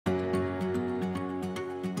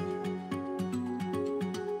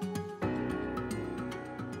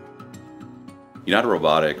United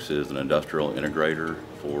Robotics is an industrial integrator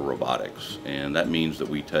for robotics, and that means that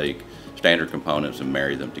we take standard components and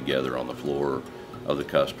marry them together on the floor of the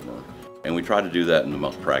customer. And we try to do that in the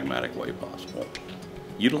most pragmatic way possible.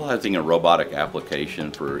 Utilizing a robotic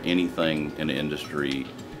application for anything in the industry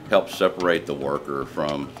helps separate the worker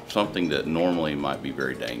from something that normally might be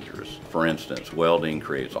very dangerous. For instance, welding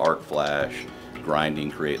creates arc flash, grinding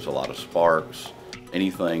creates a lot of sparks.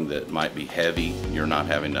 Anything that might be heavy, you're not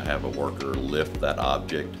having to have a worker lift that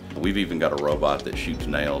object. We've even got a robot that shoots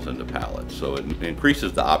nails into pallets, so it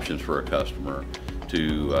increases the options for a customer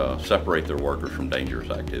to separate their workers from dangerous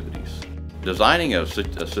activities. Designing a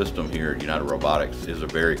system here at United Robotics is a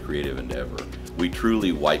very creative endeavor. We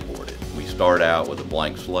truly whiteboard it. We start out with a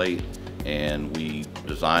blank slate and we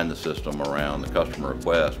design the system around the customer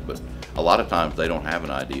request, but a lot of times they don't have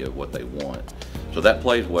an idea of what they want. So that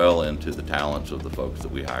plays well into the talents of the folks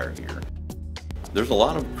that we hire here. There's a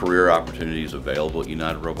lot of career opportunities available at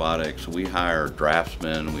United Robotics. We hire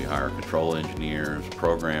draftsmen, we hire control engineers,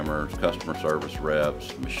 programmers, customer service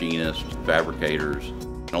reps, machinists, fabricators.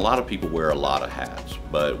 And a lot of people wear a lot of hats,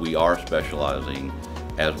 but we are specializing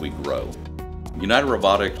as we grow. United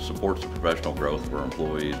Robotics supports the professional growth of our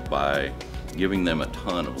employees by giving them a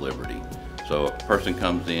ton of liberty. So if a person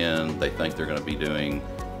comes in, they think they're going to be doing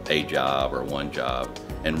a job or one job,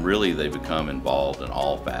 and really they become involved in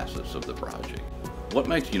all facets of the project. What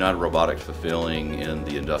makes United Robotics fulfilling in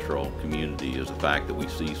the industrial community is the fact that we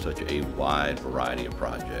see such a wide variety of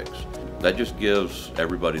projects. That just gives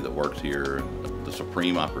everybody that works here the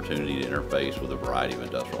supreme opportunity to interface with a variety of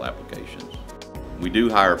industrial applications. We do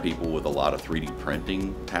hire people with a lot of 3D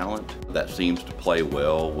printing talent. That seems to play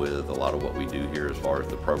well with a lot of what we do here as far as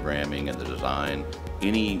the programming and the design.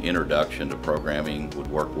 Any introduction to programming would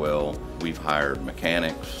work well. We've hired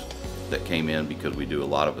mechanics that came in because we do a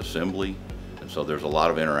lot of assembly, and so there's a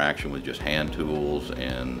lot of interaction with just hand tools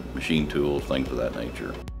and machine tools, things of that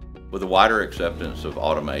nature. With a wider acceptance of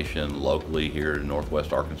automation locally here in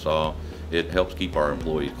Northwest Arkansas, it helps keep our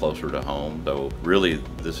employees closer to home, though really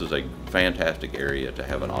this is a fantastic area to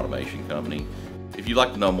have an automation company. If you'd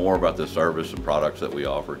like to know more about this service and products that we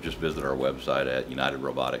offer, just visit our website at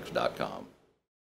unitedrobotics.com.